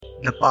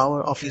The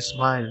power of your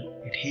smile,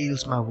 it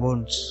heals my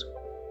wounds.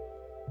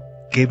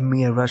 Give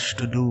me a rush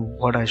to do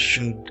what I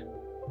should.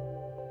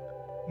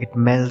 It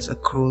melts a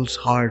cruel's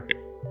heart,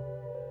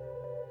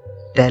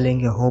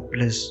 telling a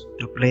hopeless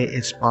to play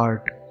its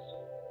part.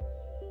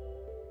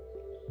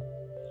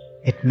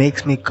 It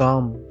makes me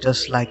calm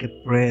just like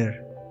a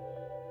prayer.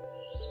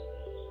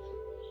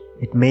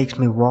 It makes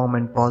me warm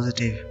and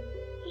positive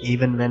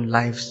even when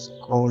life's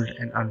cold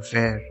and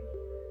unfair.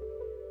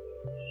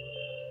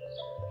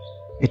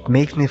 It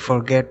makes me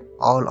forget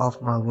all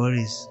of my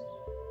worries,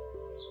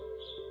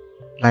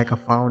 like I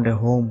found a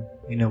home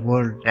in a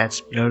world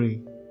that's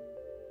blurry.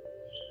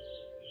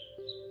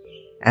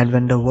 And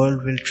when the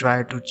world will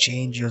try to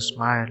change your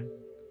smile,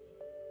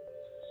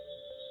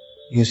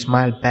 you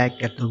smile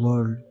back at the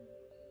world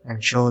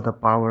and show the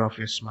power of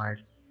your smile.